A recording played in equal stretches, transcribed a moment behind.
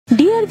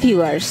নমস্কার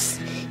viewers,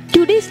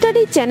 today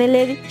study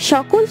চ্যানেলের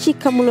সকল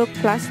শিক্ষামূলক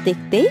ক্লাস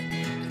দেখতে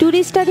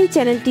টুডে স্টাডি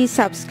চ্যানেলটি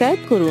সাবস্ক্রাইব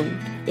করুন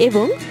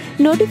এবং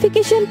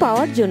নোটিফিকেশন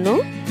পাওয়ার জন্য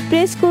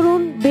প্রেস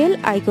করুন বেল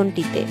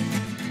আইকনটিতে।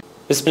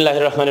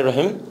 বিসমিল্লাহির রহমানির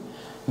রহিম।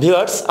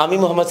 ভিউয়ার্স, আমি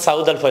মোহাম্মদ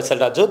সাউদ আল-ফাইসাল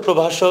রাজু,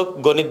 প্রভাষক,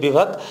 গণিত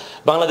বিভাগ,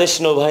 বাংলাদেশ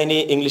নৌবাহিনী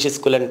English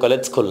school and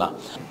college, Khulna.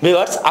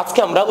 Viewers, আজকে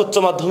আমরা উচ্চ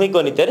মাধ্যমিক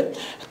গণিতের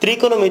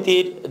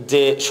ত্রিকোণমিতির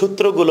যে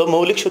সূত্রগুলো,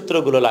 মৌলিক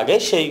সূত্রগুলো লাগে,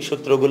 সেই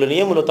সূত্রগুলো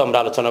নিয়ে মূলত আমরা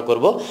আলোচনা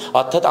করব।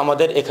 অর্থাৎ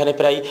আমাদের এখানে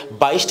প্রায়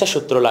 22টা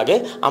সূত্র লাগে।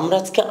 আমরা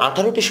আজকে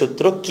 18টি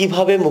সূত্র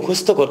কিভাবে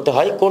মুখস্থ করতে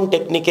হয়, কোন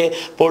টেকনিকে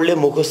পড়লে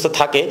মুখস্থ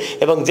থাকে,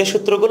 এবং যে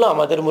সূত্রগুলো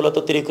আমাদের মূলত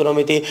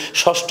ত্রিকোণমিতি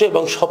ষষ্ঠ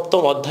এবং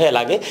সপ্তম অধ্যায়ে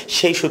লাগে,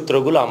 সেই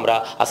সূত্রগুলো আমরা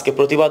আজকে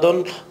প্রতিপাদন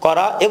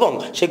করা এবং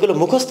সেগুলো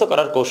মুখস্থ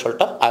করার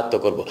কৌশলটা আয়ত্ত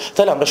করব।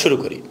 তাহলে আমরা শুরু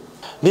করি।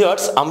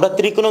 ভিউয়ার্স, আমরা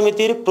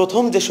ত্রিকোণমিতির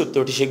প্রথম যে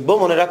সূত্রটি শিখব,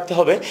 মনে রাখতে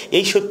হবে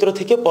এই সূত্র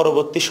থেকে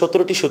পরবর্তী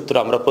 17টি সূত্র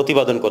আমরা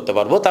প্রতিপাদন করতে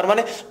পারবো। তার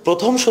মানে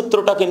প্রথম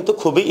সূত্রটা কিন্তু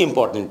খুবই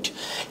ইম্পর্টেন্ট।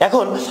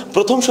 এখন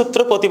প্রথম সূত্র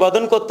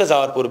প্রতিপাদন করতে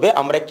যাওয়ার পূর্বে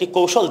আমরা একটি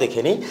কৌশল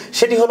দেখে নিই।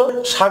 সেটি হলো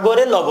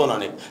সাগরে লবণ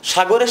অনেক।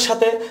 সাগরের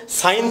সাথে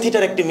সাইন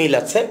থিটার একটি মিল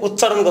আছে,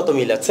 উচ্চারণগত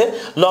মিল আছে।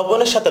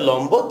 লবণের সাথে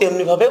লম্ব,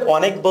 তেমনিভাবে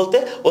অনেক বলতে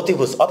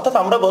অতিভুজ। অর্থাৎ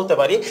আমরা বলতে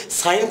পারি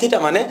সাইন থিটা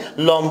মানে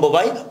লম্ব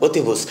বাই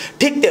অতিভুজ।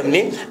 ঠিক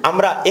তেমনি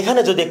আমরা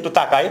এখানে যদি একটু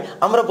তাকাই,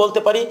 আমরা বলতে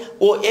পারি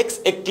ও এক্স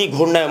একটি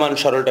ঘূর্ণায়মান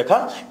সরলরেখা।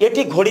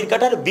 এটি ঘড়ির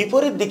কাঁটার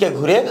বিপরীত দিকে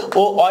ঘুরে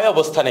ও অয়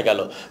অবস্থানে গেল।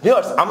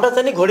 ভিউয়ার্স, আমরা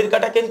জানি ঘড়ির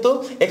কাঁটা কিন্তু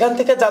এখান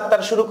থেকে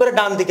যাত্রা শুরু করে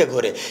ডান দিকে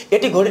ঘুরে।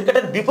 এটি ঘড়ির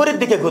কাঁটার বিপরীত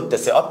দিকে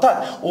ঘুরতেছে, অর্থাৎ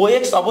ও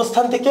এক্স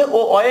অবস্থান থেকে ও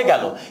অয়ে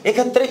গেল।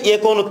 এক্ষেত্রে এ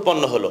কোণ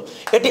উৎপন্ন হলো।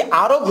 এটি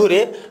আরো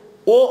ঘুরে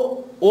ও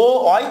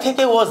ওয়াই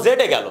থেকে ও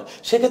জেডে গেল,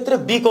 সেক্ষেত্রে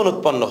বি কোণ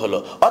উৎপন্ন হলো।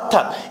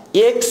 অর্থাৎ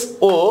এক্স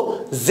ও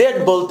জেড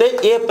বলতে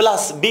এ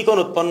প্লাস বি কোণ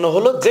উৎপন্ন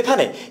হলো,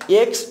 যেখানে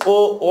এক্স ও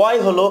ওয়াই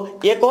হলো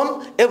এ কোণ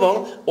এবং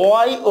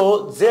ওয়াই ও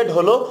জেড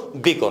হলো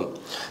বি কোণ।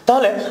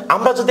 তাহলে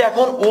আমরা যদি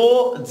এখন ও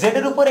জেড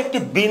এর উপর একটি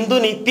বিন্দু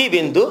নিই, পি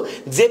বিন্দু,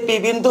 যে পি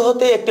বিন্দু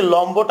হতে একটি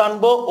লম্ব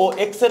টানবো ও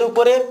এক্স এর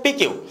উপরে পি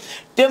কিউ,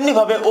 তেমনি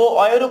ভাবে ও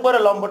ওয়াই এর উপরে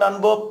লম্ব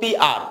টানবো পি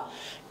আর।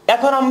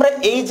 এখন আমরা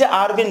এই যে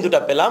আর বিন্দুটা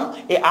পেলাম,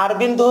 এই আর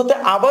বিন্দু হতে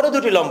আবারও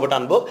দুটি লম্ব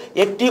টানবো,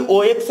 একটি ও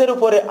এক্স এর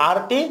উপরে আর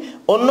টি,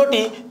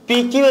 অন্যটি পি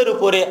কিউ এর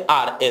উপরে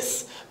আর এস।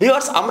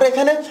 ভিউয়ার্স, আমরা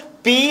এখানে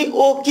পি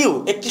ও কিউ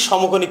একটি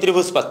সমকোণী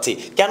ত্রিভুজ পাচ্ছি।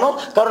 কেন?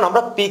 কারণ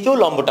আমরা পি কিউ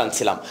লম্ব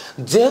টানছিলাম।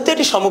 যেহেতু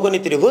এটি সমকোণী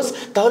ত্রিভুজ,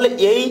 তাহলে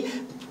এই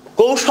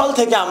কৌশল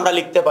থেকে আমরা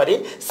লিখতে পারি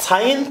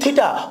সাইন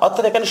থিটা,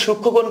 অর্থাৎ এখানে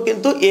সূক্ষ্মকোণ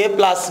কিন্তু এ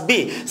প্লাস বি।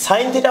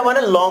 সাইন থিটা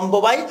মানে লম্ব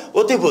বাই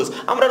অতিভুজ।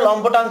 আমরা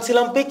লম্ব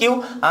টানছিলাম পি কিউ,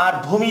 আর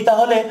ভূমি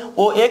তাহলে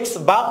ও এক্স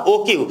বা ও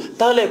কিউ।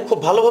 তাহলে খুব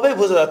ভালোভাবেই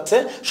বোঝা যাচ্ছে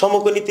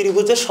সমকোণী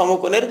ত্রিভুজের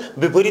সমকোণের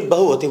বিপরীত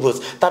বাহু অতিভুজ।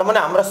 তার মানে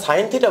আমরা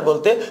সাইন থিটা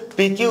বলতে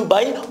পি কিউ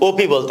বাই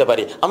ওপি বলতে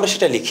পারি। আমরা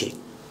সেটা লিখি।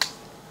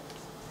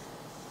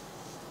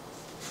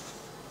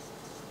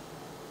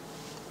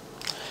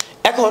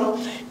 এখন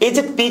এই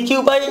যে পি কিউ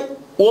বাই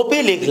ওপি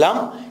লিখলাম,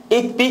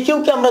 এই পি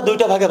কিউকে আমরা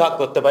দুইটা ভাগে ভাগ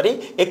করতে পারি,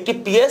 একটি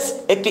পিএস,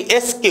 একটি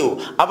এস কিউ।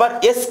 আবার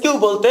এস কিউ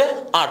বলতে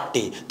আর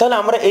টি। তাহলে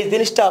আমরা এই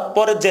জিনিসটা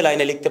পরের যে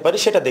লাইনে লিখতে পারি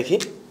সেটা দেখি।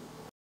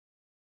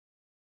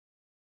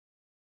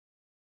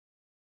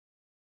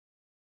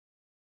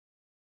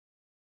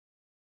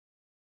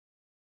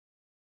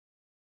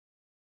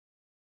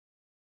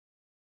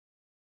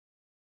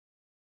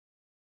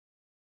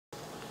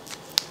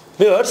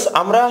 ভিউয়ার্স,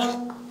 আমরা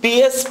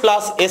PS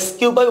plus S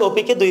Q by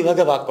ওপি কে দুই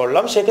ভাগে ভাগ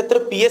করলাম। সেক্ষেত্রে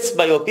PS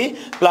by OP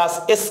plus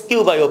S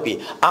Q by OP.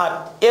 R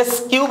S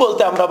Q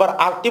বলতে আমরা আবার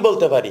আর টি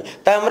বলতে পারি।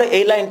 তাই আমরা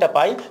এই লাইনটা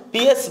পাই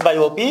PS by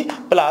OP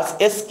plus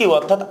S Q,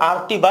 অর্থাৎ আর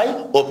টি বাই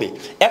ওপি।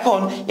 এখন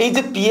এই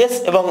যে পিএস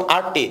এবং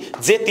আর টি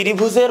যে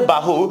ত্রিভুজের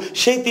বাহু,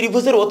 সেই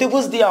ত্রিভুজের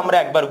অতিভুজ দিয়ে আমরা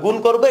একবার গুণ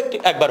করব,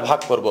 একবার ভাগ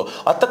করব।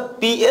 অর্থাৎ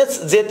পিএস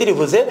যে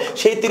ত্রিভুজে,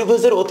 সেই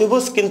ত্রিভুজের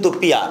অতিভুজ কিন্তু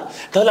পিআর।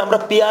 তাহলে আমরা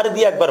পিআর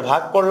দিয়ে একবার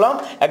ভাগ করলাম,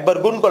 একবার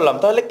গুণ করলাম,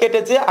 তাহলে কেটে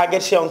যে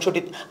আগের সেই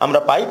অংশটি আমরা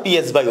পাই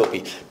পিএস বাই ওপি।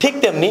 ঠিক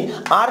তেমনি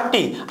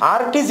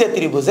আরটি যে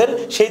ত্রিভুজের,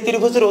 সেই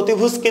ত্রিভুজের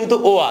অতিভুজ কিন্তু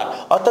ও আর।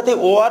 অর্থাৎ এই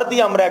ও আর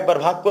দিয়ে আমরা একবার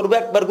ভাগ করব,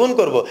 একবার গুণ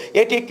করব।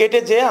 এটি কেটে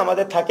যে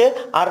আমাদের থাকে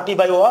আরটি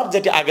বাই ও আর,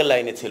 যেটি আগের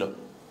লাইনে ছিল।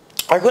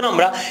 এখন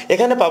আমরা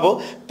এখানে পাবো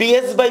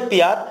PS by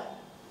PR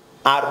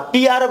R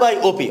PR by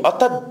ওপি,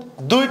 অর্থাৎ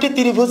দুইটি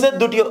ত্রিভুজের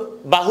দুটি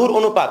বাহুর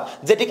অনুপাত,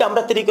 যেটিকে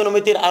আমরা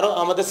ত্রিকোণমিতির আরো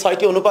আমাদের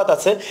 6টি অনুপাত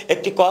আছে,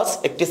 একটি কস,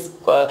 একটি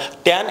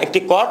ট্যান, একটি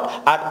কট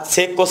আর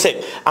সেক কোসেক।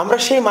 আমরা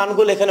সেই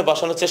মানগুলো এখানে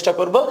বসানোর চেষ্টা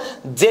করব।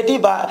 যেটি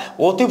বা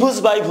অতিভুজ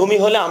বাই ভূমি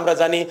হলে আমরা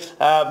জানি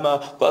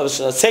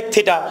সেক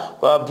থিটা,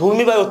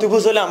 ভূমি বাই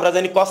অতিভুজ হলে আমরা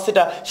জানি কস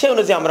থিটা। সেই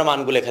অনুযায়ী আমরা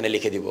মানগুলো এখানে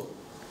লিখে দিব।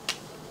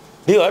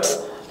 ভিউয়ার্স,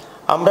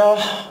 আমরা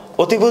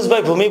অতিভুজ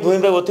বাই ভূমি, ভূমি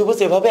বাই অতিভুজ,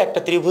 এভাবে একটা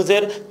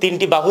ত্রিভুজের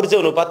তিনটি বাহুর যে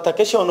অনুপাত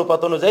থাকে, সেই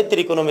অনুপাত অনুযায়ী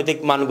ত্রিকোণমিতিক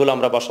মানগুলো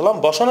আমরা বসালাম।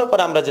 বসানোর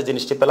পরে আমরা যে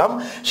জিনিসটি পেলাম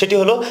সেটি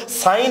হলো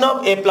sign of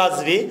A plus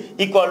B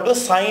equal to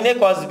sign A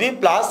cos B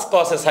plus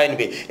cos A sign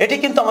B. এটি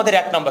কিন্তু আমাদের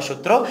 1 নম্বর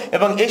সূত্র,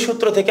 এবং এই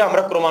সূত্র থেকে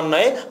আমরা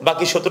ক্রমান্বয়ে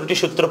বাকি 17টি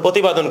সূত্র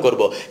প্রতিপাদন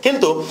করব।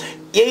 কিন্তু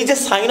এই যে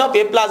sign of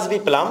A plus B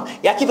পেলাম,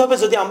 একইভাবে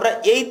যদি আমরা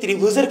এই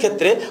ত্রিভুজের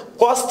ক্ষেত্রে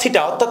কস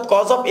থিটা অর্থাৎ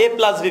cause of A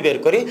plus B বের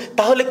করি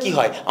তাহলে কি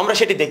হয় আমরা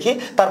সেটি দেখি।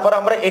 তারপর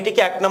আমরা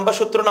এটিকে 1 নম্বর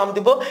সূত্র নাম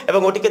দিব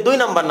এবং ওটিকে 2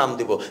 নম্বর নাম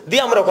দিব,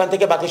 দিয়ে আমরা ওখান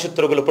থেকে বাকি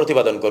সূত্রগুলো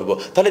প্রতিপাদন করব।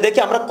 তাহলে দেখি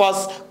আমরা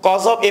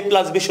cause of A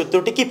plus B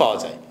সূত্রটি কি পাওয়া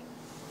যায়।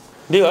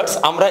 ভিউয়ার্স,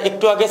 আমরা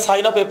একটু আগে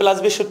sign of A plus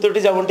B সূত্রটি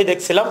যেমনটি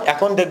দেখছিলাম,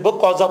 এখন দেখব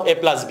cause of A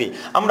plus B.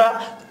 আমরা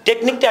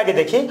টেকনিকটা আগে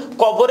দেখি।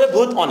 কবরে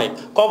ভূত অনেক,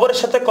 কবরের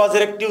সাথে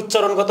কজের একটি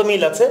উচ্চারণগত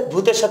মিল আছে,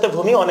 ভূতের সাথে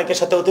ভূমি, অনেকের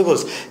সাথে অতিভুজ।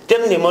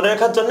 তেমনি মনে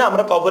রাখার জন্য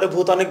আমরা কবরে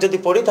ভূত অনেক যদি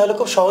পড়ি তাহলে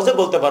খুব সহজে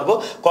বলতে পারবো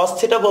কস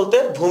থিটা বলতে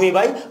ভূমি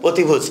বাই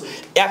অতিভুজ।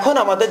 এখন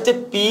আমাদের যে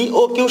পি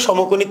ও কিউ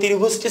সমকোণী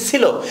ত্রিভুজটি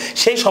ছিল,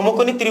 সেই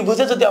সমকোণী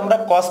ত্রিভুজে যদি আমরা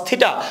কস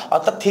থিটা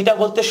অর্থাৎ থিটা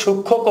বলতে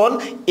সূক্ষ্ম কোণ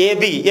A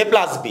B A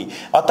plus B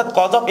অর্থাৎ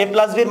কজ অফ এ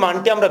প্লাস বির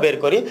মানটি আমরা বের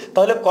করি,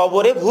 তাহলে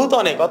কবরে ভূত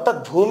অনেক অর্থাৎ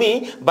ভূমি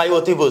বাই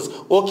অতিভুজ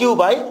ও কিউ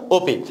বাই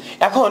ওপি।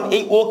 এখন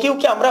এই ও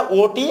কিউকে আমরা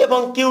ওটি এবং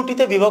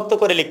কিউটিতে বিভক্ত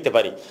করে লিখতে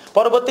পারি,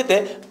 পরবর্তীতে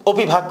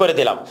ওপি ভাগ করে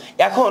দিলাম।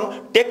 এখন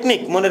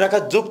টেকনিক মনে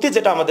রাখার যুক্তি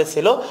যেটা আমাদের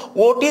ছিল,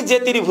 ওটি যে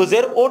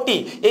ত্রিভুজের ওটি,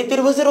 এই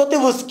ত্রিভুজের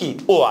অতিভুজ কি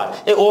ও আর,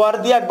 এই ও আর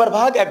দিয়ে একবার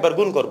ভাগ একবার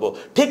গুণ করব।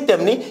 ঠিক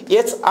তেমনি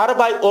S R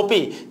by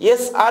OP,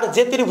 S আর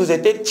যে ত্রিভুজে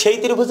সেই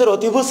ত্রিভুজের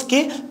অতিভুজ কি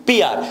পি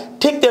আর,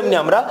 ঠিক তেমনি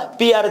আমরা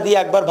পি আর দিয়ে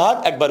একবার ভাগ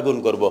একবার গুণ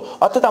করব।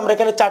 অর্থাৎ আমরা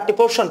এখানে 4টি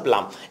পোর্শন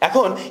পেলাম।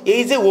 এখন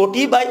এই যে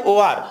ওটি বাই ও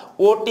আর,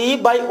 ওটি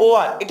বাই ও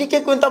আর এটিকে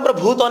কিন্তু আমরা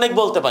ভূত অনেক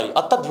বলতে পারি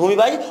অর্থাৎ ভূমি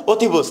বাই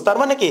অতিভুজ, তার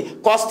মানে কি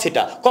কস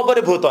থিটা,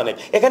 কবরে ভূত অনেক।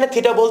 এখানে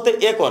থিটা বলতে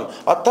এ কোণ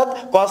অর্থাৎ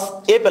কস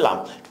এ পেলাম।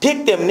 ঠিক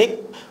তেমনি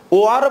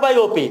ও আর বাই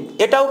ওপি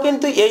এটাও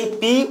কিন্তু এই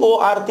পি ও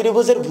আর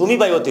ত্রিভুজের ভূমি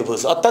বাই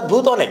অতিভুজ অর্থাৎ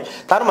ভূত অনেক,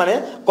 তার মানে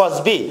কস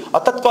বি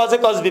অর্থাৎ কজে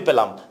কস বি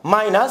পেলাম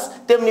মাইনাস।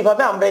 তেমনি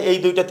ভাবে আমরা এই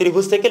দুইটা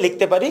ত্রিভুজ থেকে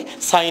লিখতে পারি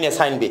সাইন এ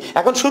সাইন বি।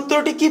 এখন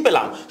সূত্রটি কি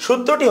পেলাম?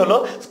 সূত্রটি হলো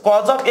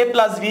cause of A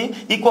plus B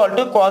equal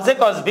to কজে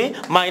cos B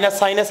minus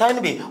sine A sign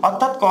B,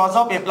 অর্থাৎ cause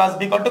of A plus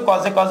B equal to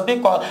কজে cos B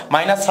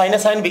minus sine A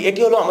sign B. এটি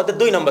হলো আমাদের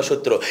 2 নম্বর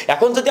সূত্র।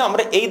 এখন যদি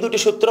আমরা এই দুটি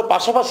সূত্র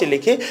পাশাপাশি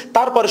লিখি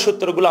তারপরে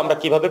সূত্রগুলো আমরা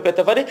কিভাবে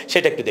পেতে পারি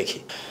সেটা একটু দেখি।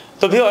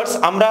 তো ভিউয়ার্স,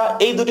 আমরা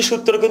এই দুটি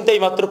সূত্র কিন্তু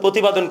এইমাত্র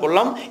প্রতিপাদন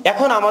করলাম।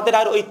 এখন আমাদের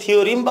আর ওই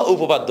থিওরিম বা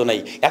উপপাদ্য নাই,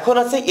 এখন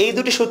আছে এই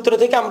দুটি সূত্র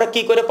থেকে আমরা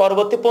কি করে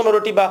পরবর্তী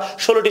 15টি বা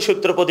 16টি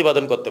সূত্র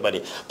প্রতিপাদন করতে পারি।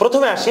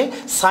 প্রথমে আসি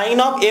sign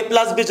of A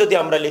plus B যদি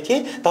আমরা লিখি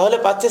তাহলে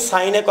পাচ্ছি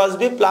সাইন এ কস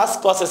বি প্লাস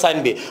কস এ সাইন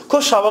বি।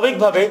 খুব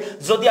স্বাভাবিকভাবে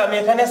যদি আমি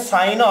এখানে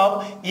sign of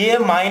A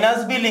minus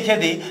B লিখে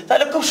দিই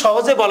তাহলে খুব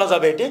সহজে বলা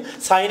যাবে এটি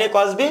সাইন এ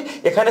কস বি,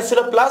 এখানে ছিল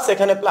প্লাস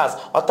এখানে প্লাস,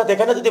 অর্থাৎ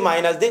এখানে যদি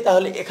মাইনাস দিই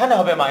তাহলে এখানে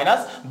হবে মাইনাস,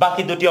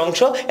 বাকি দুটি অংশ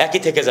একই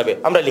থেকে যাবে।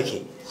 আমরা লিখি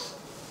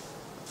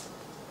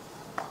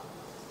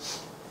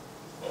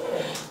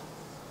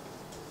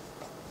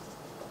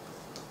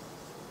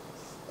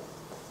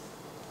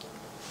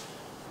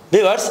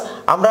ভিউয়ার্স,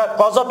 আমরা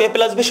cause of A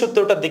plus B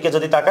সূত্রটার দিকে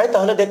যদি তাকাই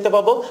তাহলে দেখতে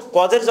পাবো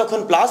কজের যখন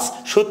প্লাস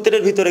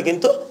সূত্রের ভিতরে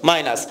কিন্তু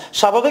মাইনাস।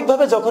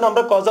 স্বাভাবিকভাবে যখন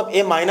আমরা cause of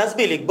A minus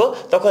B লিখবো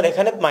তখন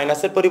এখানে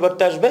মাইনাসের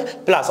পরিবর্তে আসবে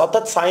প্লাস,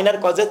 অর্থাৎ সাইন আর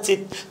কজের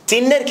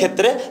চিহ্নের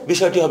ক্ষেত্রে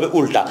বিষয়টি হবে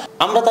উল্টা।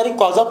 আমরা তারই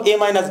cause of A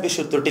minus B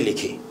সূত্রটি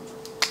লিখি।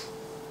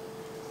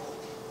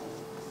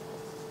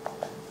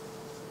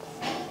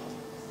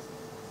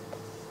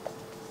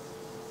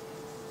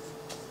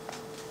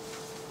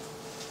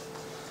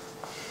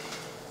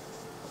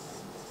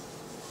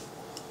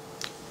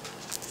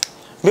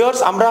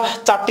 ভিউয়ার্স, আমরা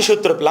 4টি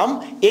সূত্র পেলাম।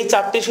 এই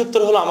 4টি সূত্র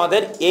হলো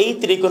আমাদের এই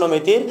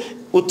ত্রিকোণমিতির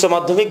উচ্চ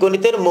মাধ্যমিক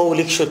গণিতের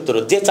মৌলিক সূত্র,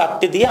 যে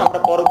 4টি দিয়ে আমরা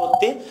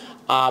পরবর্তী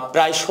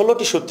প্রায়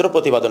 16টি সূত্র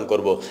প্রতিপাদন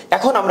করব।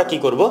 এখন আমরা কি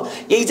করব,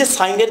 এই যে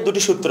সাইনের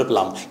দুটি সূত্র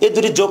পেলাম এই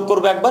দুটি যোগ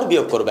করব একবার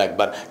বিয়োগ করব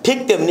একবার, ঠিক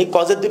তেমনি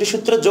কজের দুটি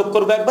সূত্র যোগ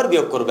করব একবার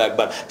বিয়োগ করব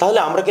একবার, তাহলে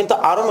আমরা কিন্তু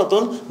আরো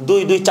নতুন 2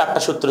 2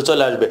 4টা সূত্র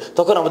চলে আসবে,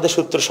 তখন আমাদের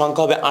সূত্র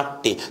সংখ্যা হবে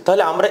 8টি।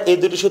 তাহলে আমরা এই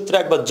দুটি সূত্র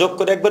একবার যোগ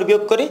করে একবার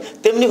বিয়োগ করি,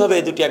 তেমনি ভাবে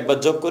এই দুটি একবার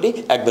যোগ করি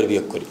একবার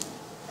বিয়োগ করি।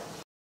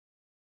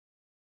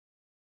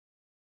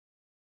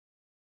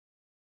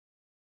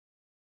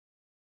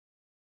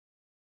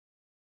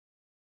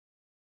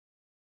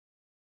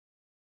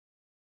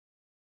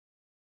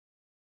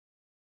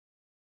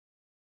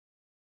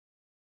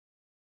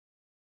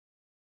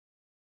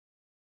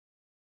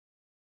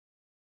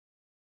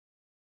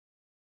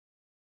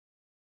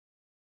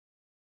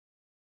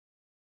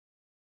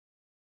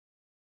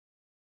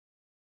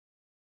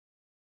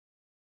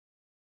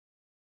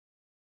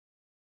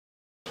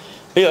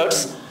 ভিউয়ার্স,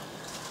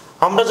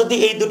 আমরা যদি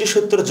এই দুটি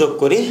সূত্র যোগ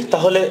করি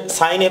তাহলে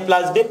সাইন এ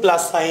প্লাস বি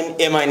প্লাস সাইন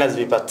এ মাইনাস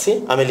বি পাচ্ছি।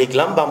 আমি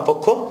লিখলাম বাম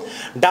পক্ষ,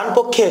 ডান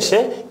পক্ষে এসে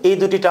এই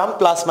দুটি টার্ম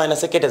প্লাস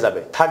মাইনাসে কেটে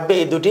যাবে, থাকবে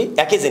এই দুটি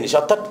একই জিনিস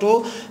অর্থাৎ 2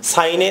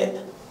 সাইন এ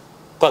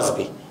কস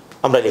বি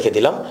আমরা লিখে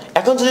দিলাম।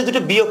 এখন যদি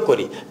দুটো বিয়োগ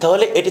করি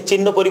তাহলে এটি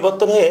চিহ্ন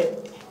পরিবর্তন হয়ে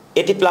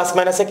এটি প্লাস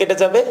মাইনাসে কেটে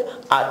যাবে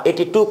আর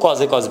এটি 2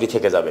 কজে কস বি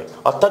থেকে যাবে,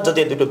 অর্থাৎ যদি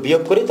এই দুটো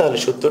বিয়োগ করি তাহলে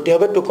সূত্রটি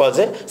হবে 2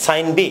 কজে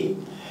সাইন বি।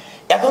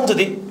 এখন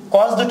যদি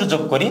cos দুটো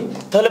যোগ করি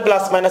তাহলে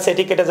প্লাস মাইনাস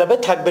এটি কেটে যাবে,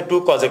 থাকবে 2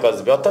 cos a cos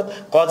b, অর্থাৎ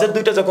cos এর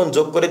দুইটা যখন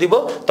যোগ করে দিব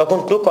তখন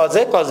 2 cos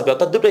a cos b,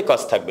 অর্থাৎ দুটোই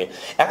cos থাকবে।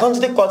 এখন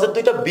যদি cos এর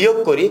দুইটা বিয়োগ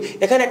করি,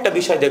 এখানে একটা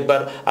বিষয়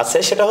দেখবার আছে,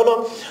 সেটা হলো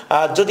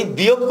যদি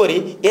বিয়োগ করি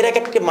এর আগে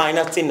একটা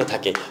মাইনাস চিহ্ন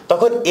থাকে,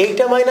 তখন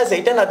এইটা মাইনাস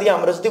এইটা না দিয়ে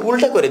আমরা যদি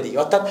উল্টা করে দিই,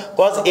 অর্থাৎ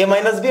cos a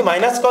minus b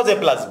minus cos a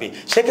plus b,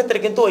 সেক্ষেত্রে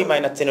কিন্তু ওই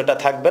মাইনাস চিহ্নটা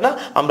থাকবে না,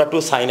 আমরা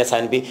 2 sin a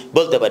sin b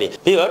বলতে পারি।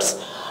 ভিউয়ার্স,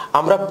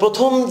 আমরা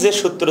প্রথম যে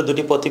সূত্র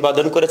দুটি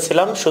প্রতিপাদন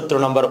করেছিলাম, সূত্র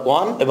নাম্বার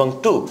 1 এবং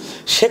 2,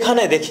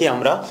 সেখানে দেখি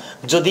আমরা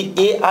যদি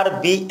a আর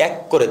b এক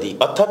করে দিই,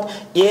 অর্থাৎ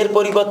a এর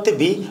পরিবর্তে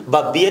b বা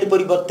b এর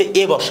পরিবর্তে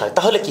a বসায়,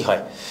 তাহলে কি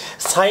হয়?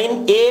 sin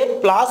a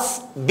plus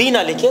b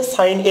না লিখে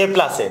sin a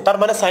plus a, তার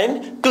মানে sin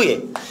 2a।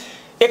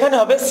 এখানে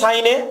হবে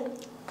sin a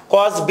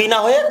cos b না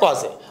হয়ে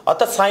cos a,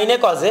 অর্থাৎ sin a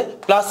cos a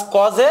plus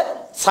cos a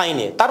sin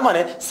a, তার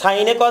মানে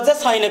sin a cos a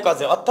sin a cos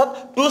a, অর্থাৎ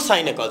 2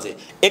 sin a cos a।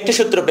 একটি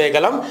সূত্র পেয়ে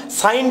গেলাম,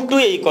 sin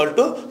 2a equal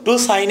to 2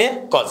 sin a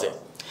cos a।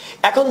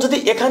 এখন যদি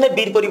এখানে b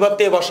এর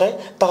পরিবর্তে a বসাই,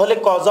 তাহলে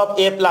cos of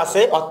a plus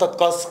a অর্থাৎ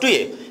cos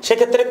 2a,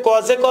 সেক্ষেত্রে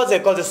cos a cos a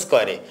cos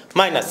square a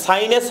minus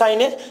sin a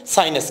sin a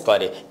sin a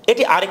square a,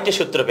 এটি আরেকটি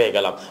সূত্র পেয়ে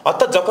গেলাম।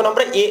 অর্থাৎ যখন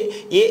আমরা a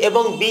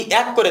এবং b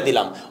এক করে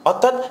দিলাম,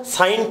 অর্থাৎ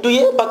sin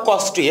 2a বা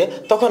cos 2a,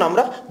 তখন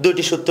আমরা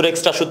দুইটি সূত্র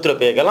এক্সট্রা সূত্র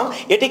পেয়ে গেলাম।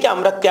 এটিকে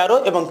আমরা 13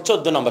 এবং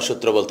 14 নম্বর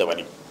সূত্র বলতে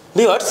পারি।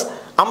 ভিউয়ার্স,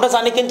 আমরা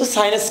জানি কিন্তু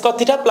sin square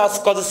theta plus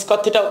cos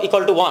square theta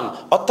equal to 1,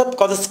 অর্থাৎ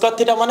cos square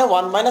theta মানে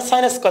 1 minus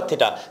sin square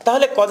theta,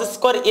 তাহলে cos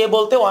square a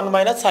বলতে 1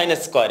 minus sin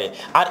square a,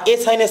 R a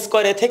sin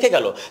square a থেকে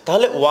গেল,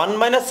 তাহলে 1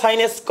 minus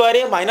sin square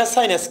a minus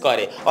sin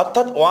square a,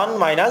 অর্থাৎ 1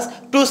 minus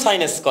 2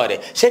 sin square a।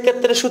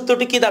 সেক্ষেত্রে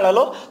সূত্রটি কি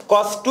দাঁড়ালো?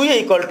 cos 2a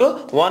equal to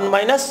 1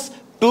 minus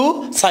 2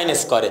 sin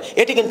square a।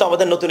 এটি কিন্তু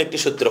আমাদের নতুন একটি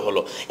সূত্র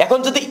হলো। এখন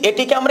যদি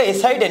এটিকে আমরা এই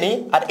সাইডে নিই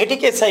আর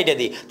এটিকে এই সাইডে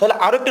দিই, তাহলে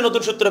আরো একটি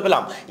নতুন সূত্র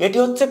পেলাম। এটি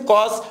হচ্ছে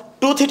cos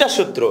 2 থিটা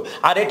সূত্র,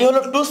 আর এটি হলো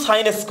 2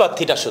 sin square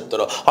থিটা সূত্র,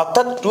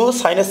 অর্থাৎ 2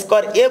 sin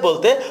square a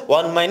বলতে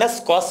 1 minus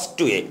cos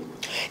 2a।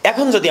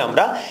 এখন যদি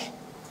আমরা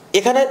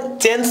এখানে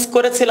চেঞ্জ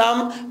করেছিলাম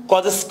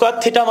cos স্কয়ার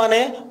থিটা মানে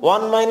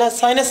 1 মাইনাস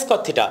sin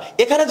স্কয়ার থিটা,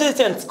 এখানে যদি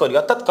চেঞ্জ করি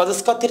অর্থাৎ cos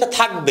স্কয়ার থিটা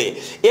থাকবে,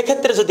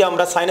 এক্ষেত্রে যদি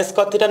আমরা sin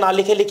স্কয়ার থিটা না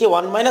লিখে লিখি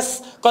 1 মাইনাস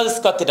cos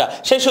স্কয়ার থিটা,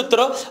 সেই সূত্র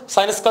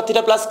sin square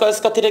theta plus cos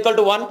square theta equal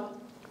to 1,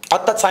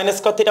 অর্থাৎ sin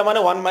স্কয়ার থিটা মানে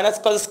 1 মাইনাস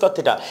cos স্কয়ার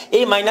থিটা,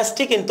 এই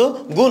মাইনাসটি কিন্তু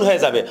গুণ হয়ে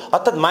যাবে,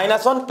 অর্থাৎ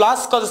 -1 প্লাস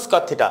cos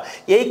স্কয়ার থিটা,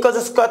 এই cos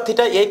স্কয়ার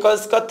থিটা এই cos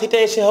স্কয়ার থিটা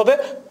এসে হবে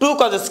 2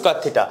 cos স্কয়ার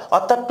থিটা,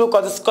 অর্থাৎ 2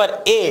 cos স্কয়ার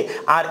a,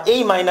 আর এই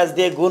মাইনাস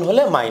দিয়ে গুণ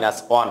হলে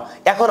 -1।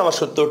 এখন আমার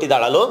সূত্রটি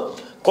দাঁড়ালো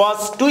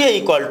cos 2a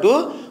equal to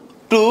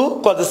 2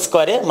 cos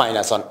square a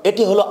 -1।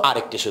 এটি হলো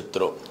আরেকটি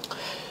সূত্র।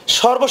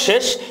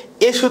 সর্বশেষ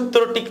এই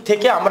সূত্রটি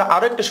থেকে আমরা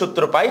আরো একটা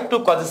সূত্র পাই 2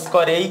 cos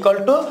square a equal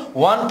to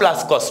 1 plus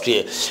cos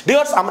 2a।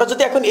 Viewers, আমরা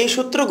যদি এখন এই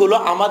সূত্রগুলো,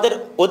 আমাদের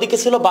ওদিকে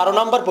ছিল 12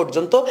 নম্বর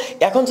পর্যন্ত,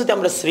 এখন যদি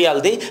আমরা সিরিয়াল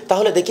দিই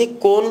তাহলে দেখি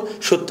কোন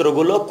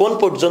সূত্রগুলো কোন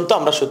পর্যন্ত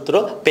আমরা সূত্র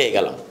পেয়ে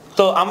গেলাম।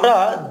 তো আমরা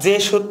যে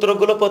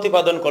সূত্রগুলো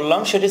প্রতিপাদন করলাম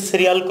সেটি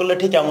সিরিয়াল করলে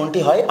ঠিক এমনটি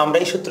হয়। আমরা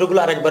এই সূত্রগুলো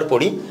আরেকবার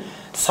পড়ি।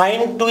 sin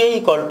 2a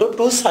equal to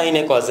 2 sin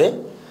a cos a,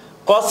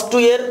 cos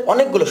 2 এর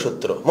অনেকগুলো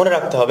সূত্র মনে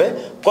রাখতে হবে।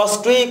 cos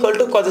 2a equal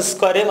to cos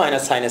square a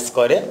minus sin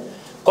square a,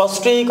 cos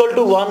 2a equal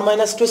to 1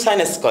 minus 2 sin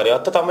square a,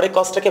 অর্থাৎ আমরা এই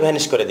cosটাকে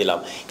ভ্যানিশ করে দিলাম।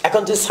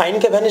 এখন যদি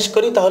সাইনকে ভ্যানিশ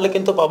করি তাহলে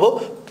কিন্তু পাবো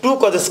 2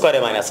 cos স্কয়ার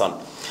a মাইনাস 1।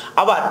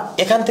 আবার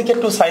এখান থেকে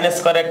 2 sin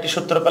স্কয়ার একটি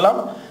সূত্র পেলাম,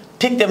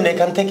 ঠিক তেমনি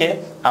এখান থেকে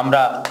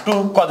আমরা 2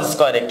 cos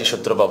স্কয়ার একটি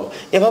সূত্র পাবো।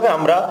 এভাবে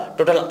আমরা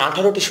টোটাল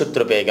 18টি সূত্র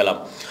পেয়ে গেলাম।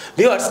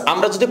 ভিউয়ার্স,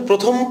 আমরা যদি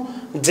প্রথম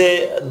যে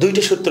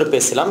দুইটি সূত্র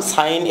পেয়েছিলাম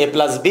sin a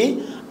plus b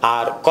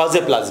R cos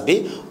a plus b,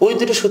 ওই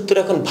দুটি সূত্র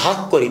এখন ভাগ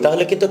করি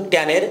তাহলে কিন্তু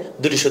tan এর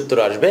দুটি সূত্র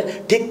আসবে।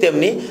 ঠিক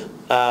তেমনি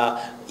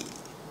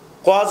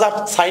cos আর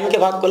sin কে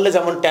ভাগ করলে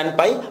যেমন tan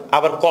পাই,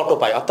 আবার cot ও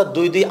পাই, অর্থাৎ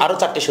 2 2 আরো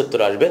 4টি সূত্র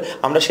আসবে।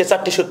 আমরা সেই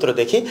 4টি সূত্র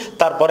দেখি,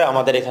 তারপরে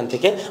আমাদের এখান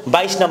থেকে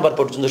 22 নম্বর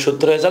পর্যন্ত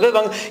সূত্র হয়ে যাবে,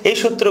 এবং এই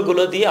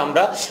সূত্রগুলো দিয়ে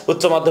আমরা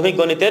উচ্চ মাধ্যমিক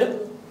গণিতের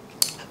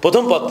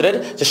প্রথম পত্রের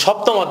যে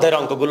সপ্তম অধ্যায়ের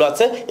অঙ্কগুলো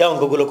আছে এই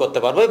অঙ্কগুলো করতে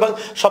পারবো। এবং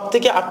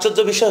সবথেকে আশ্চর্য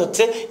বিষয়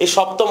হচ্ছে এই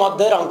সপ্তম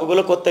অধ্যায়ের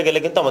অঙ্কগুলো করতে গেলে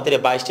কিন্তু আমাদের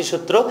এই 22টি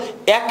সূত্র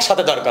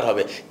একসাথে দরকার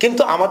হবে,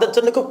 কিন্তু আমাদের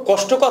জন্য খুব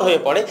কষ্টকর হয়ে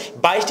পড়ে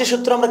 22টি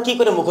সূত্র আমরা কি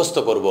করে মুখস্থ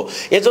করব।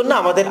 এজন্য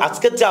আমাদের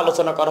আজকের যে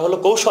আলোচনা করা হলো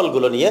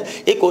কৌশলগুলো নিয়ে,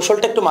 এই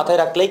কৌশলটা একটু মাথায়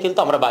রাখলেই কিন্তু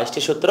আমরা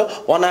 22টি সূত্র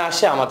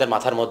অনায়াসে আমাদের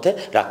মাথার মধ্যে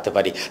রাখতে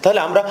পারি। তাহলে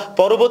আমরা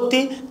পরবর্তী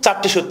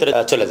 4টি সূত্রে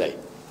চলে যাই।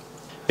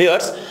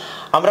 ভিউয়ার্স,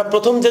 আমরা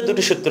প্রথম যে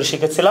দুটি সূত্র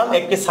শিখেছিলাম,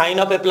 একটি sin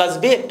of a plus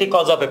b, একটি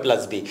cos of a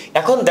plus b।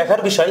 এখন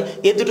দেখার বিষয়,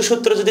 এই দুটি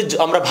সূত্র যদি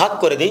আমরা ভাগ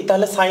করে দিই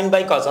তাহলে sin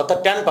বাই cos অর্থাৎ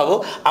tan পাবো,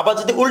 আবার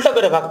যদি উল্টা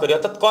করে ভাগ করি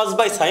অর্থাৎ cos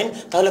বাই sin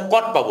তাহলে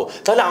cot পাবো।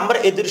 তাহলে আমরা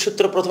এই দুটি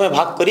সূত্র প্রথমে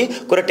ভাগ করি,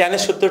 করে tan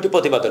এর সূত্রটি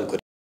প্রতিপাদন করি।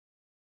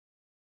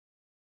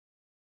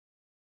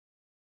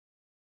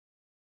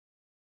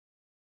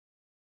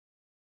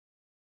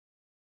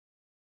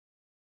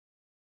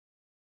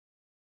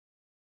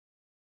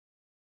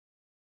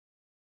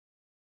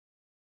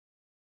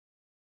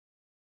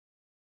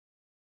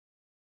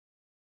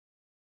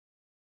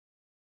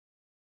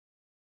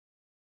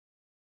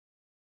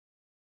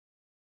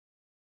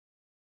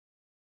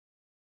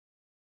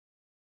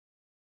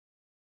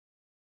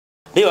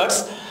 ভিউয়ার্স,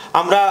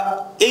 আমরা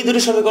এই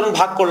দুটি সমীকরণ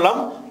ভাগ করলাম,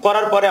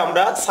 করার পরে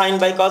আমরা sin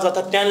বাই cos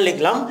অর্থাৎ tan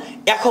লিখলাম।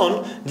 এখন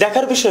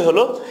দেখার বিষয়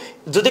হলো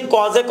যদি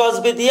cos a cos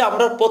b দিয়ে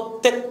আমরা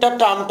প্রত্যেকটা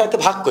টার্মটাকে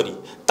ভাগ করি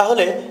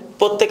তাহলে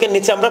প্রত্যেকের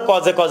নিচে আমরা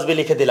cos a cos b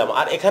লিখে দিলাম,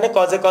 আর এখানে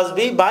cos a cos b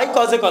by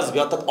cos a cos b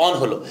অর্থাৎ অন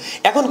হলো।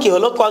 এখন কি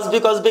হলো, cos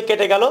b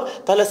কেটে গেল,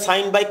 তাহলে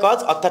sin বাই cos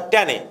অর্থাৎ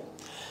tan a,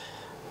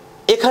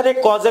 এখানে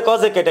cos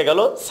a কেটে গেল,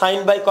 sin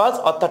বাই cos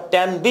অর্থাৎ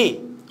tan b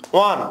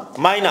 1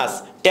 minus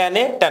tan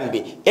a tan b,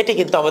 এটি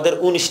কিন্তু আমাদের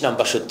 19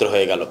 নাম্বার সূত্র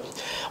হয়ে গেল।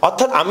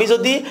 অর্থাৎ আমি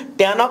যদি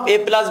tan of a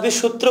plus b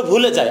সূত্র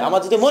ভুলে যাই,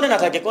 আমার যদি মনে না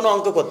থাকে কোনো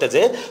অঙ্ক করতে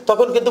যে,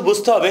 তখন কিন্তু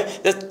বুঝতে হবে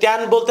যে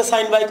tan বলতে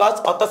sin বাই cos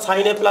অর্থাৎ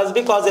sin a plus b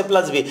cos a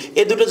plus b,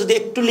 এই দুটো যদি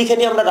একটু লিখে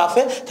নিই আমরা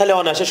রাফে, তাহলে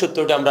অনায়াসে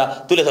সূত্রটি আমরা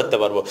তুলে ধরতে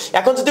পারবো।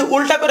 এখন যদি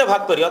উল্টা করে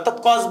ভাগ করি অর্থাৎ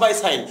cos বাই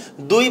sin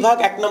 2 ভাগ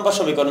 1 নম্বর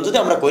সমীকরণ যদি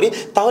আমরা করি,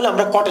 তাহলে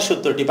আমরা কটের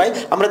সূত্রটি পাই।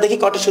 আমরা দেখি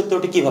কটের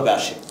সূত্রটি কিভাবে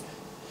আসে।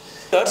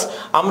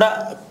 আমরা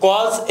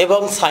cos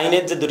এবং sin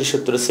এর যে দুটি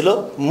সূত্র ছিল,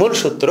 মূল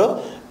সূত্র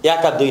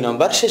 1 আর 2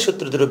 নম্বর, সেই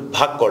সূত্র দুটো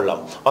ভাগ করলাম,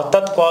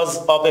 অর্থাৎ cos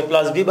of a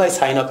plus b by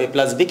sin of a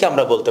plus b কে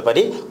আমরা বলতে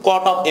পারি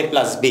cot of a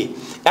plus b।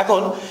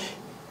 এখন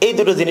এই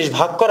দুটো জিনিস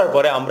ভাগ করার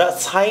পরে আমরা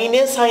sin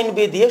a sin b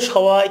দিয়ে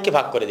সবাইকে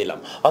ভাগ করে দিলাম,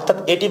 অর্থাৎ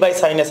এটি by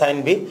sin a sin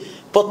b,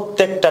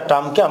 প্রত্যেকটা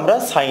টার্মকে আমরা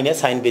sin a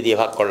sin b দিয়ে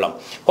ভাগ করলাম।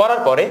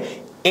 করার পরে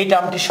এই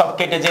টার্মটি সব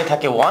কেটে যেয়ে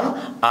থাকে 1,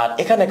 আর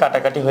এখানে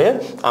কাটাকাটি হয়ে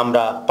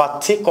আমরা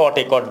পাচ্ছি cot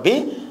a cot b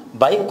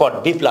by cot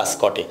b plus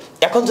cot a।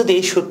 এখন যদি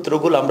এই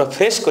সূত্রগুলো আমরা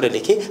ফ্রেশ করে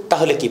লিখি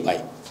তাহলে কি পাই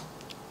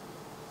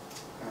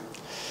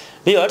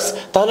ভিউয়ার্স?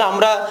 তাহলে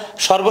আমরা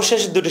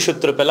সর্বশেষ দুটি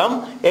সূত্র পেলাম,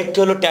 একটি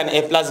হলো tan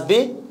a প্লাস b,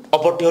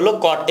 অপরটি হলো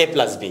cot a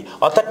প্লাস b,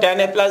 অর্থাৎ tan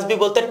a প্লাস b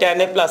বলতে tan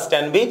a plus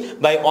tan b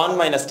by 1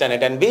 minus tan a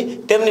tan b,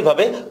 তেমনি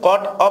ভাবে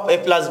cot of a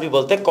plus b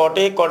বলতে cot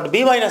a cot b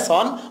minus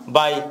 1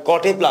 by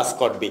cot a plus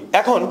cot b।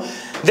 এখন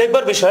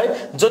দেখবার বিষয়,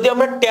 যদি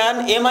আমরা tan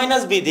a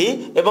minus b দিই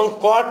এবং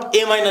cot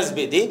a মাইনাস b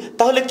দিই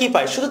তাহলে কি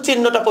পাই? শুধু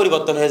চিহ্নটা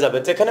পরিবর্তন হয়ে যাবে,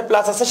 যেখানে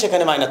প্লাস আছে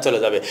সেখানে মাইনাস চলে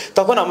যাবে,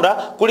 তখন আমরা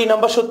 20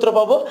 নম্বর সূত্র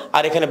পাবো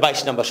আর এখানে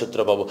 22 নম্বর সূত্র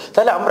পাবো।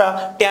 তাহলে আমরা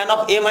tan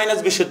of a minus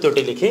b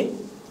সূত্রটি লিখি।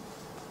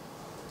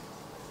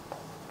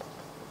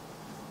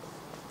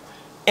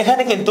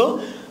 এখানে কিন্তু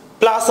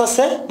প্লাস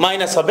আছে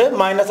মাইনাস হবে,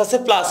 মাইনাস আছে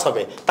প্লাস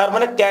হবে, তার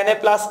মানে tan a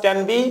plus tan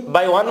b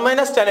by 1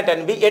 minus tan a tan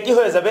b, এটি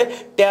হয়ে যাবে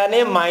tan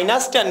a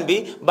minus tan b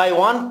by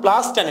 1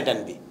 plus tan a tan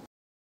b।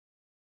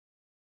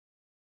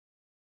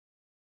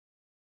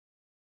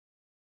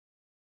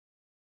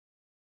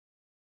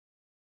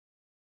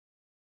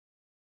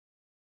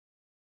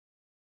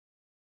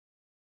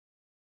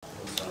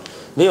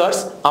 Viewers,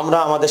 আমরা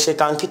আমাদের সেই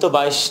কাঙ্ক্ষিত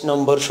 22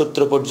 নম্বর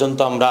সূত্র পর্যন্ত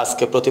আমরা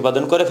আজকে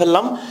প্রতিপাদন করে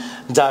ফেললাম,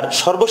 যার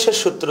সর্বশেষ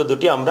সূত্র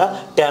দুটি আমরা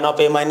tan of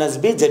a minus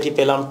b যেটি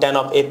পেলাম tan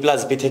of a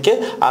plus b থেকে,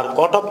 আর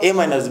cot of a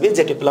minus b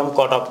যেটি পেলাম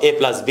cot of a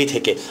plus b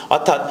থেকে।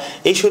 অর্থাৎ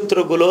এই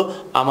সূত্রগুলো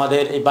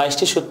আমাদের এই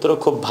 22টি সূত্র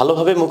খুব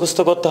ভালোভাবে মুখস্থ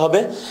করতে হবে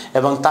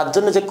এবং তার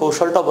জন্য যে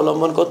কৌশলটা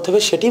অবলম্বন করতে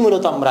হবে সেটি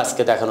মূলত আমরা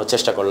আজকে দেখানোর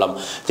চেষ্টা করলাম।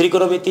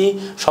 ত্রিকোণমিতি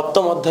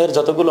সপ্তম অধ্যায়ের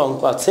যতগুলো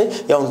অঙ্ক আছে,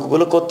 এই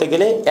অঙ্কগুলো করতে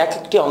গেলে এক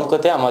একটি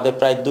অঙ্কতে আমাদের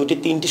প্রায়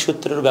 2-3টি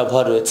সূত্রের ব্যবহার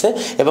রয়েছে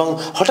এবং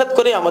হঠাৎ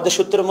করে আমাদের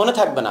সূত্র মনে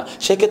থাকবে না।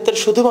 সেক্ষেত্রে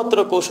শুধুমাত্র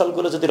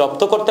কৌশলগুলো যদি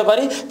রপ্ত করতে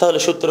পারি তাহলে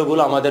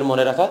সূত্রগুলো আমাদের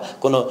মনে রাখা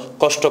কোনো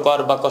কষ্টকর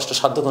বা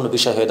কষ্টসাধ্য কোনো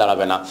বিষয় হয়ে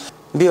দাঁড়াবে না।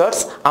 ভিউয়ার্স,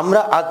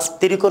 আমরা আজ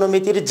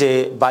ত্রিকোণমিতির যে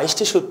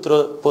 22টি সূত্র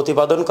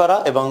প্রতিপাদন করা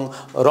এবং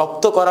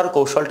রপ্ত করার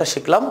কৌশলটা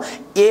শিখলাম,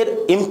 এর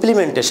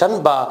ইমপ্লিমেন্টেশন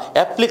বা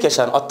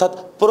অ্যাপ্লিকেশন অর্থাৎ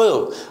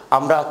প্রয়োগ,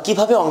 আমরা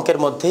কিভাবে অঙ্কের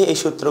মধ্যে এই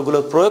সূত্রগুলো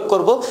প্রয়োগ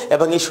করব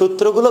এবং এই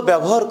সূত্রগুলো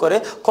ব্যবহার করে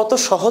কত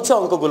সহজে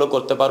অঙ্কগুলো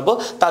করতে পারবো,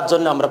 তার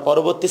জন্য আমরা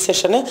পরবর্তী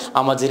সেশনে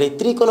আমাদের এই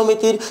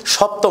ত্রিকোণমিতির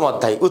সপ্তম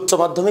অধ্যায়, উচ্চ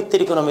মাধ্যমিক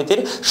ত্রিকোণমিতির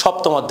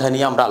সপ্তম অধ্যায়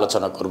নিয়ে আমরা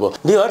আলোচনা করব।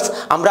 ভিউয়ার্স,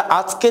 আমরা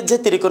আজকে যে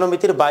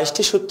ত্রিকোণমিতির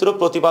 22টি সূত্র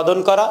প্রতিপাদন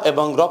করা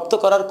এবং রপ্ত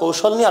করার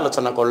কৌশল নিয়ে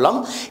আলোচনা করলাম,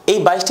 এই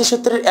 22টি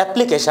সূত্রের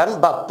অ্যাপ্লিকেশন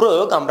বা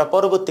প্রয়োগ আমরা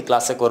পরবর্তী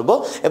ক্লাসে করব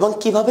এবং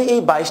কিভাবে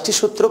এই 22টি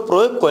সূত্র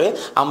প্রয়োগ করে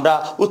আমরা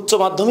উচ্চ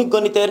মাধ্যমিক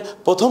গণিতের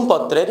প্রথম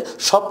পত্রের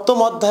সপ্তম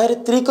অধ্যায়ের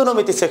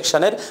ত্রিকোণমিতি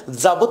সেকশনের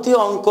যাবতীয়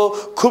অঙ্ক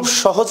খুব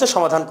সহজে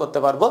সমাধান করতে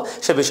পারবো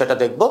সে বিষয়টা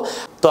দেখব।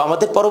 তো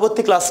আমাদের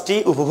পরবর্তী ক্লাসটি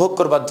উপভোগ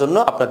করবার জন্য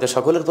আপনাদের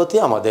সকলের প্রতি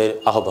আমাদের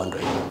আহ্বান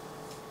রইল।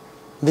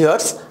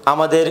 ভিউয়ার্স,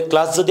 আমাদের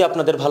ক্লাস যদি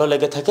আপনাদের ভালো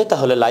লেগে থাকে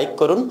তাহলে লাইক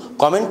করুন,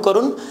 কমেন্ট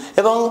করুন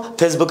এবং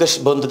ফেসবুকে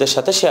বন্ধুদের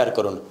সাথে শেয়ার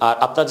করুন। আর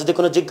আপনার যদি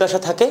কোনো জিজ্ঞাসা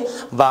থাকে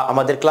বা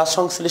আমাদের ক্লাস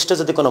সংশ্লিষ্ট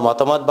যদি কোনো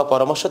মতামত বা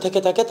পরামর্শ থেকে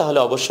থাকে তাহলে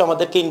অবশ্যই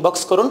আমাদেরকে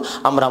ইনবক্স করুন।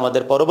 আমরা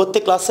আমাদের পরবর্তী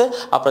ক্লাসে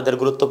আপনাদের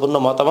গুরুত্বপূর্ণ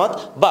মতামত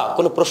বা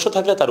কোনো প্রশ্ন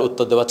থাকলে তার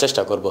উত্তর দেওয়ার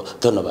চেষ্টা করব।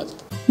 ধন্যবাদ।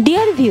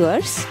 ডিয়ার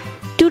ভিউয়ার্স,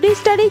 টুডে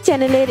স্টাডি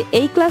চ্যানেলের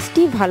এই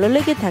ক্লাসটি ভালো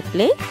লেগে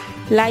থাকলে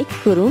লাইক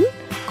করুন,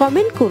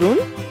 কমেন্ট করুন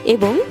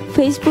এবং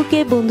ফেসবুকে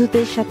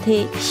বন্ধুদের সাথে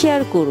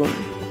শেয়ার করুন।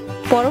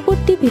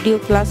 পরবর্তী ভিডিও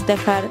ক্লাস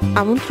দেখার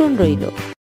আমন্ত্রণ রইল।